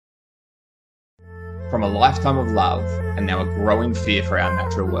From a lifetime of love and now a growing fear for our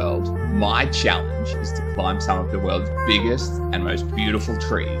natural world, my challenge is to climb some of the world's biggest and most beautiful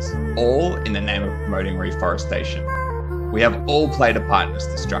trees, all in the name of promoting reforestation. We have all played a part in its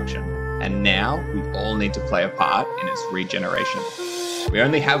destruction, and now we all need to play a part in its regeneration. We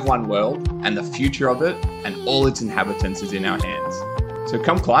only have one world, and the future of it and all its inhabitants is in our hands. So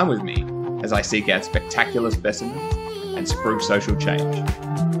come climb with me as I seek out spectacular specimens and spruik social change.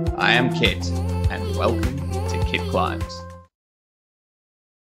 I am Kit, and welcome to Kit Climbs.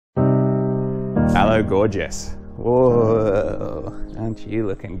 Hello, gorgeous. Whoa, aren't you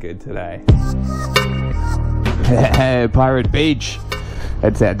looking good today? Pirate Beach.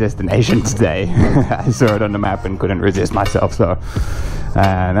 That's our destination today. I saw it on the map and couldn't resist myself, so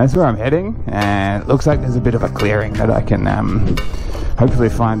that's where I'm heading. And it looks like there's a bit of a clearing that I can hopefully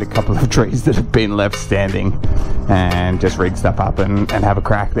find a couple of trees that have been left standing and just rig stuff up and have a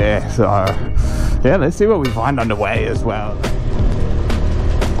crack there. So yeah, let's see what we find on the way as well.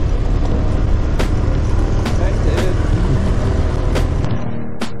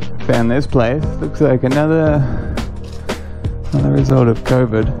 Found this place. Looks like another result of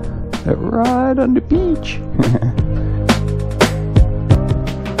COVID. But right on the beach.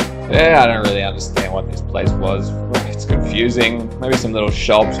 Yeah, I don't really understand what this place was. It's confusing. Maybe some little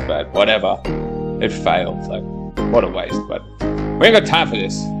shops, but whatever. It failed. Like, what a waste. But we ain't got time for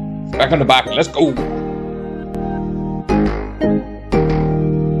this. Back on the bike. Let's go.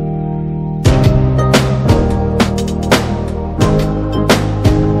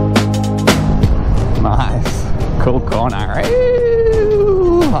 Nice. Cool corner.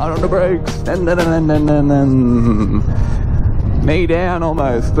 Ooh, hard on the brakes. Dun, dun, dun, dun, dun, dun. Knee down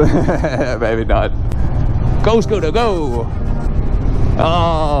almost. Maybe not. Go, Scooter, go!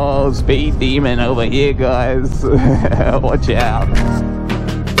 Oh, speed demon over here, guys. Watch out.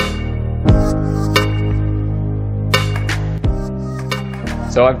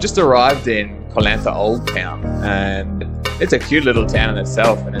 So I've just arrived in Kollantha Old Town, and it's a cute little town in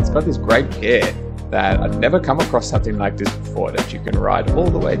itself, and it's got this great pier that I've never come across something like this before, that you can ride all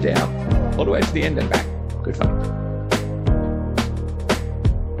the way down, all the way to the end and back. Good fun.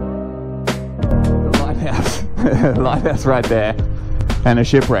 Lighthouse right there, and a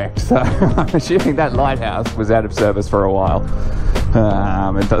shipwreck. So I'm assuming that lighthouse was out of service for a while.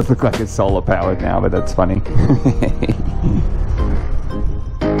 It does look like it's solar powered now, but that's funny.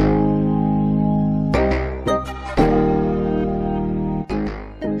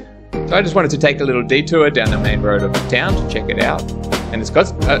 So I just wanted to take a little detour down the main road of the town to check it out. And it's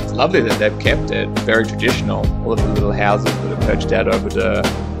lovely that they've kept it very traditional. All of the little houses that are perched out over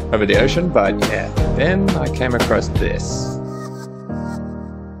the ocean, but yeah, then I came across this.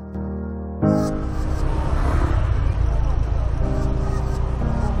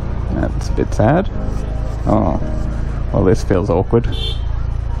 That's a bit sad. Oh, well, this feels awkward.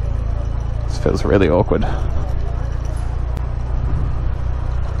 This feels really awkward.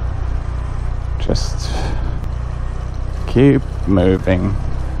 Just keep moving.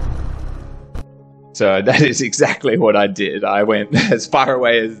 So that is exactly what I did. I went as far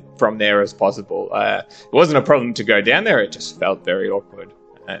away from there as possible. It wasn't a problem to go down there, it just felt very awkward.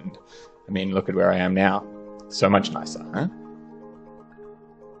 And I mean, look at where I am now. So much nicer, huh?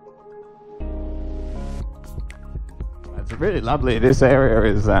 It's really lovely. This area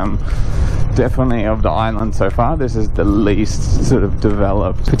is definitely, of the island so far, this is the least sort of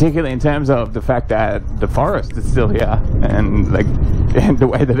developed, particularly in terms of the fact that the forest is still here and the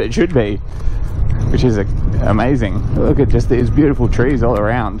way that it should be, which is amazing. Look at just these beautiful trees all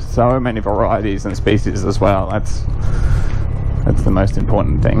around. So many varieties and species as well. That's the most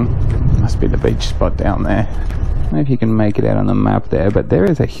important thing. Must be the beach spot down there. I don't know if you can make it out on the map there, but there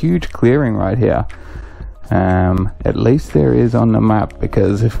is a huge clearing right here. At least there is on the map,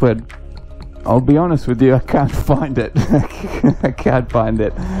 because I'll be honest with you, I can't find it. I can't find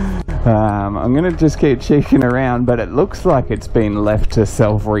it. I'm gonna just keep checking around, but it looks like it's been left to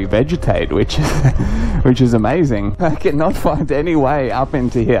self-revegetate, which is amazing. I cannot find any way up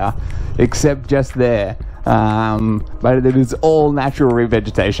into here except just there. But it is all natural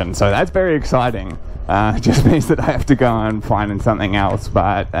revegetation, so that's very exciting. It just means that I have to go and find something else,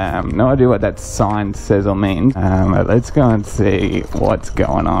 but no idea what that sign says or means. But let's go and see what's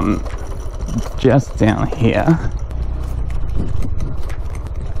going on just down here.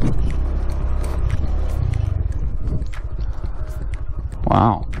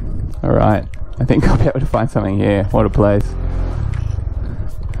 Wow. Alright. I think I'll be able to find something here. What a place.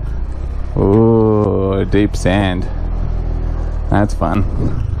 Ooh, deep sand. That's fun.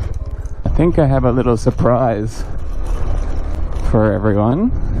 I think I have a little surprise for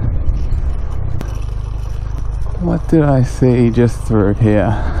everyone. What did I see just through here?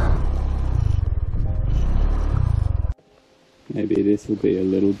 Maybe this will be a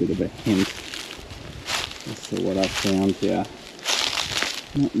little bit of a hint as to what I found here.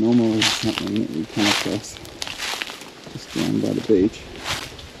 Not normally something that you come across just down by the beach.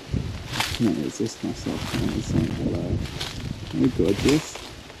 I can't resist myself from saying hello. Oh, gorgeous.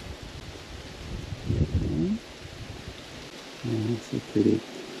 Oh, so pretty.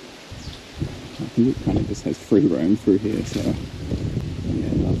 I think it kind of just has free roam through here, so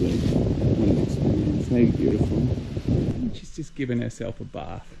yeah, lovely. What an experience. So beautiful. She's just giving herself a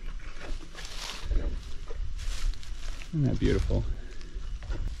bath. Isn't that beautiful?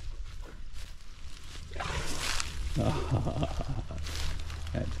 Oh,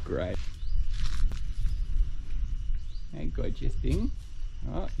 that's great. Hey, gorgeous thing.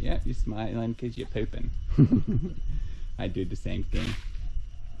 Oh, yeah, you're smiling because you're pooping. I do the same thing.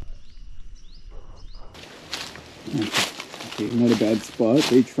 Okay, not a bad spot.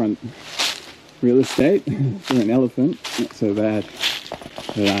 Beachfront real estate for an elephant. Not so bad.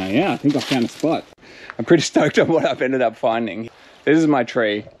 But yeah, I think I found a spot. I'm pretty stoked on what I've ended up finding. This is my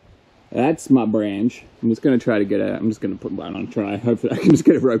tree. That's my branch. I'm just going to try to get a, I'm just going to put one on try. Hopefully I can just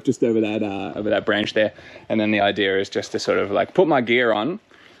get a rope just over that branch there. And then the idea is just to sort of like put my gear on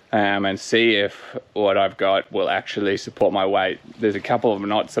and see if what I've got will actually support my weight. There's a couple of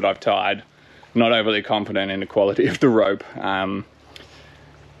knots that I've tied. Not overly confident in the quality of the rope,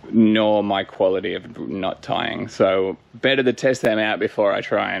 nor my quality of knot tying. So better to test them out before I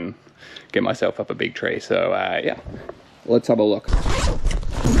try and get myself up a big tree. So yeah, let's have a look.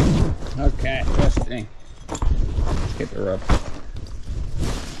 Okay, first thing, let's get the rope.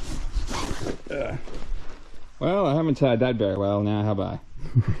 Well, I haven't tied that very well now, have I?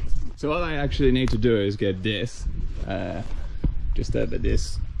 So all I actually need to do is get this, just over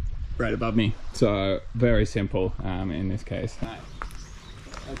this, right above me. So very simple in this case. Nice.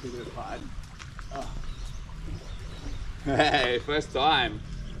 That's a good hide. Oh. Hey, first time.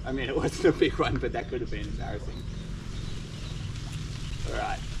 I mean, it wasn't a big one, but that could have been embarrassing. All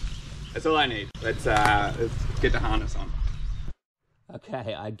right. That's all I need. Let's get the harness on.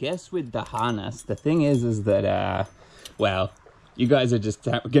 Okay, I guess with the harness, the thing is that, well, you guys are just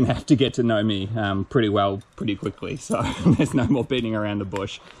gonna have to get to know me pretty well, pretty quickly. So there's no more beating around the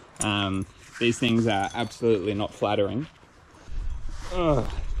bush. These things are absolutely not flattering. Ugh.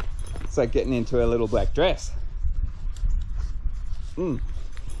 It's like getting into a little black dress.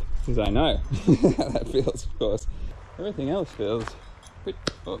 Because I know how that feels, of course. Everything else feels...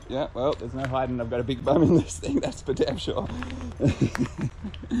 Oh, yeah, well, there's no hiding. I've got a big bum in this thing, that's for damn sure.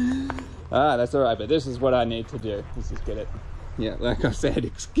 That's all right, but this is what I need to do. Let's just get it. Yeah, like I said,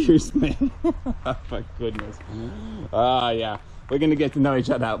 excuse me. Oh, my goodness. Yeah, we're going to get to know each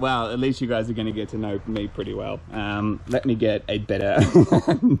other. Well, at least you guys are going to get to know me pretty well. Let me get a better,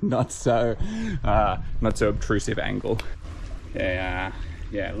 not so obtrusive angle. Yeah,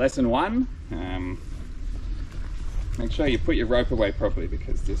 lesson one. Make sure you put your rope away properly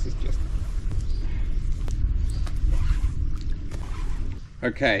because this is just...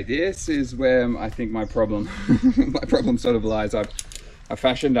 Okay, this is where I think my problem sort of lies. I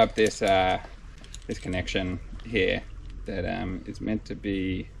fashioned up this this connection here that is meant to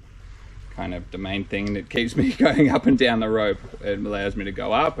be kind of the main thing that keeps me going up and down the rope. It allows me to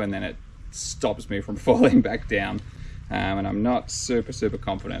go up and then it stops me from falling back down. And I'm not super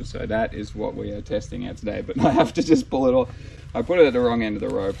confident, so that is what we are testing out today. But I have to just pull it off. I put it at the wrong end of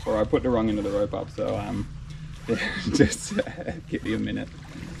the rope, or I put the wrong end of the rope up. So yeah, just give me a minute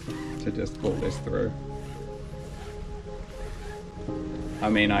to just pull this through. I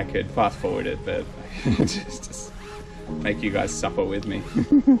mean, I could fast forward it, but just make you guys suffer with me.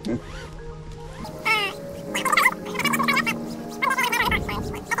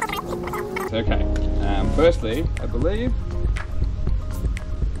 Okay. Firstly, I believe,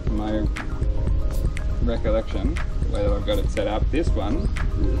 my recollection, the way that I've got it set up, this one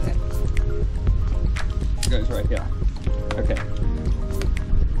goes right here. Okay,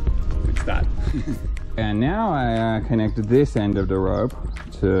 good start. And now I connected this end of the rope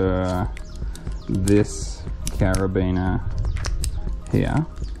to this carabiner here.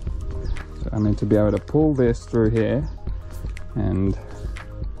 So I'm meant to be able to pull this through here and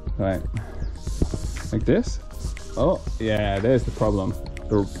like this. Oh yeah, there's the problem.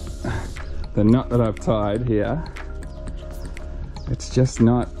 The knot that I've tied here, it's just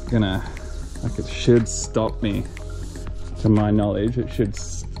not gonna, like, it should stop me, to my knowledge. It should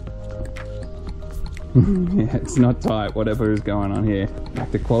yeah, it's not tight, whatever is going on here.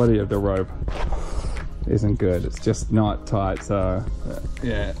 Like, the quality of the rope isn't good. It's just not tight. So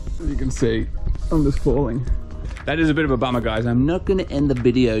yeah, as you can see, I'm just falling. That is a bit of a bummer, guys. I'm not going to end the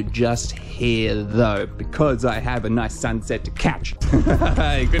video just here, though, because I have a nice sunset to catch.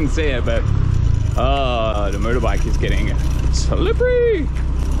 You couldn't see it, but... oh, the motorbike is getting slippery.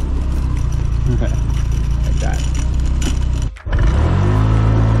 Like that.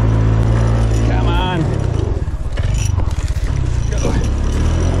 Come on. Go.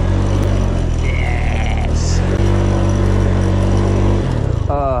 Yes.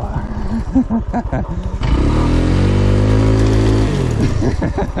 Oh.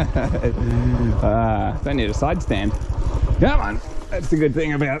 Don't need a side stand. Come on. That's the good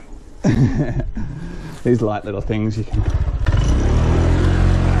thing about these light little things. You can.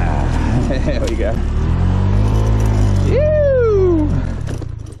 There we go. Woo!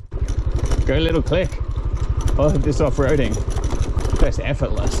 Go little click. I'll have this off-roading. That's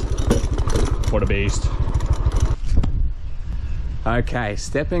effortless. What a beast. Okay,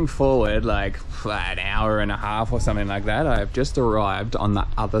 stepping forward like an hour and a half or something like that, I have just arrived on the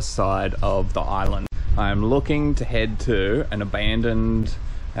other side of the island. I'm looking to head to an abandoned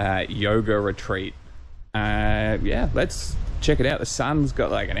yoga retreat. Yeah, let's check it out. The sun's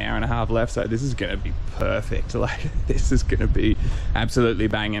got like an hour and a half left, so this is gonna be perfect. Like, this is gonna be absolutely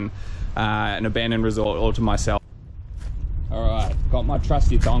banging. An abandoned resort all to myself. All right, got my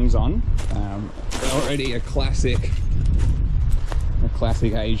trusty thongs on. Already a classic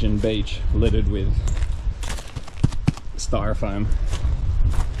Asian beach littered with styrofoam,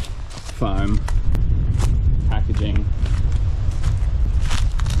 foam, packaging,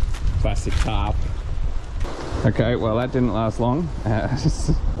 plastic tarp. Okay, well that didn't last long.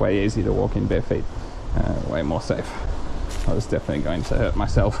 It's way easier to walk in bare feet, way more safe. I was definitely going to hurt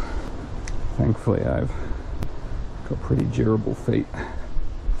myself. Thankfully I've got pretty durable feet.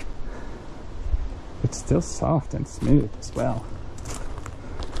 It's still soft and smooth as well.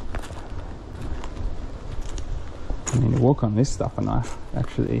 I mean, you walk on this stuff enough,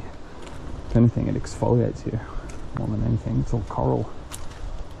 actually, if anything, it exfoliates you more than anything. It's all coral.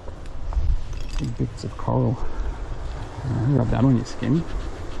 Big bits of coral. Rub that on your skin.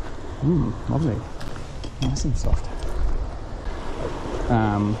 Lovely. Nice and soft.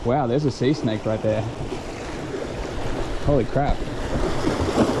 Wow, there's a sea snake right there. Holy crap.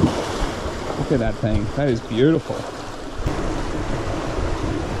 Look at that thing. That is beautiful.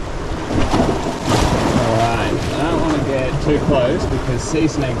 I don't want to get too close because sea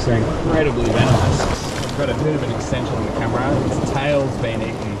snakes are incredibly venomous. I've got a bit of an extension on the camera. Its tail's been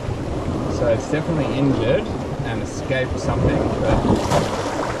eaten, so it's definitely injured and escaped something, but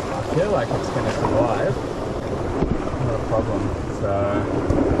I feel like it's going to survive. Not a problem. So,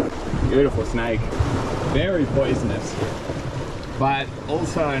 beautiful snake. Very poisonous, but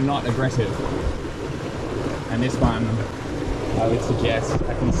also not aggressive. And this one, I would suggest,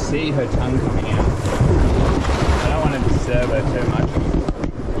 I can see her tongue coming out. I don't want to disturb her too much,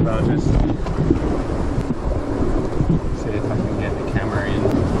 but I'll just see if I can get the camera in.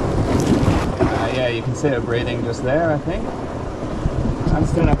 Yeah, you can see her breathing just there, I think. I'm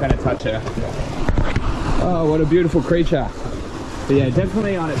still not going to touch her. Oh, what a beautiful creature. But yeah,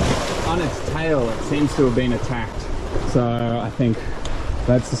 definitely on its tail, it seems to have been attacked. So I think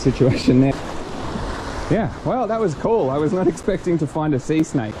that's the situation there. Yeah, well, that was cool. I was not expecting to find a sea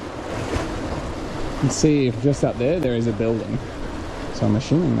snake. You can see just up there is a building. So I'm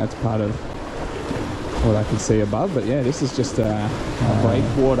assuming that's part of what I can see above. But yeah, this is just a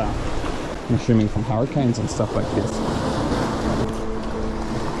breakwater. I'm assuming from hurricanes and stuff like this.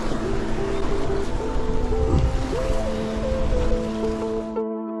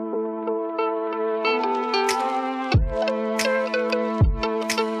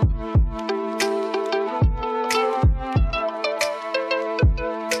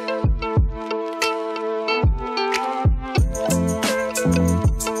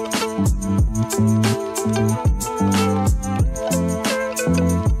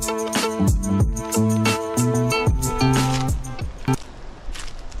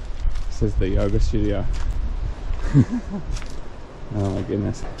 This is the yoga studio. Oh my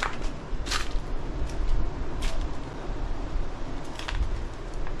goodness.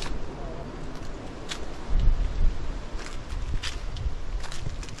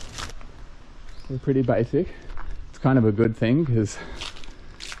 They're pretty basic. It's kind of a good thing because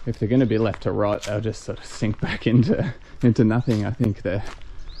if they're going to be left to rot, they'll just sort of sink back into nothing. I think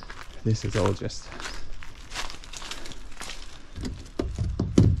this is all just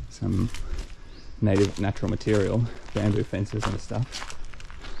some natural material, bamboo fences and stuff.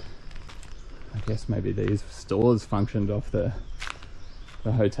 I guess maybe these stores functioned off the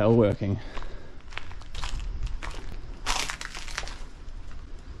hotel working.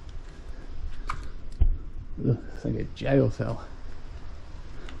 Ugh, it's like a jail cell.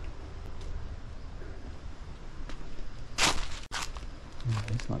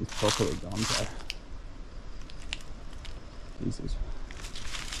 This one's properly gone, so Jesus.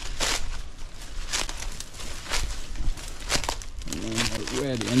 I don't know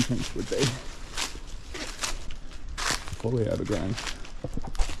where the entrance would be. Fully overgrown.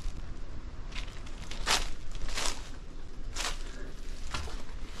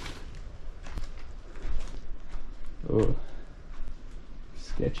 Oh,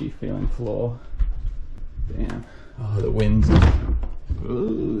 sketchy feeling floor. Damn. Oh, the winds.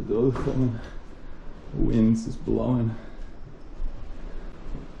 Oh, the winds is blowing.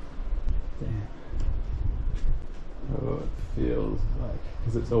 Damn. Oh, it feels like,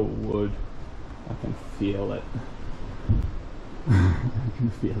 because it's all wood, I can feel it. I can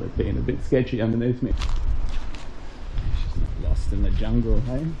feel it being a bit sketchy underneath me. She's not lost in the jungle,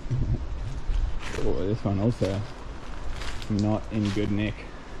 hey? Oh, this one also not in good nick.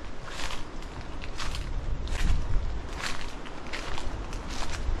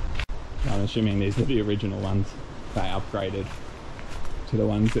 I'm assuming these are the original ones. They upgraded to the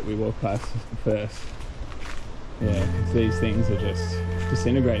ones that we walked past first. Yeah, because these things are just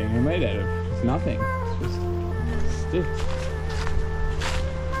disintegrating. They're made out of it's nothing. It's just sticks.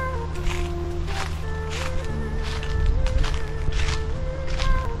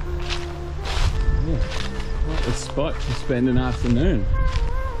 Yeah, what a spot to spend an afternoon.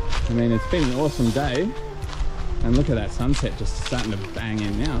 I mean, it's been an awesome day. And look at that sunset just starting to bang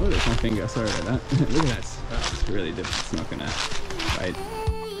in now. Look at my finger, sorry about that. Look at that. Oh, it's really different. It's not gonna wait.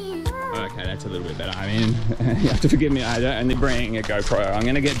 Okay, that's a little bit better. I mean, you have to forgive me, I don't only bring a GoPro. I'm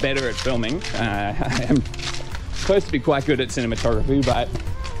gonna get better at filming. I am supposed to be quite good at cinematography, but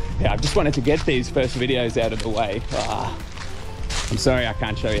yeah, I just wanted to get these first videos out of the way. I'm sorry I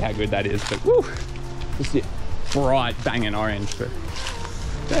can't show you how good that is, but woo, just the bright banging orange. But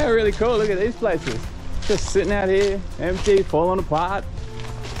they're really cool. Look at these places. Just sitting out here, empty, falling apart.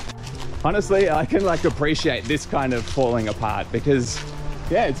 Honestly, I can like appreciate this kind of falling apart because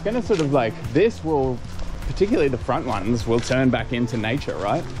yeah, it's gonna sort of like, this will, particularly the front ones, will turn back into nature,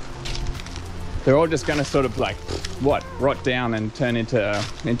 right? They're all just gonna sort of like, what, rot down and turn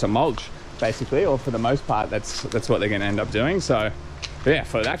into mulch, basically, or for the most part, that's what they're gonna end up doing. So yeah,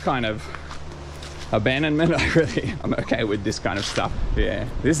 for that kind of abandonment, I'm okay with this kind of stuff. Yeah,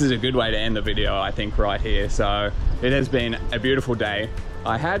 this is a good way to end the video, I think, right here. So it has been a beautiful day.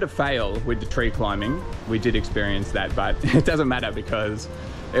 I had a fail with the tree climbing. We did experience that, but it doesn't matter because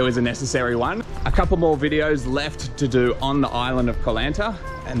it was a necessary one. A couple more videos left to do on the island of Koh Lanta,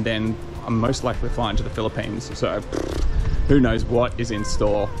 and then I'm most likely flying to the Philippines. So who knows what is in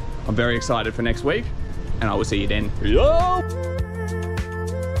store. I'm very excited for next week, and I will see you then. Yo!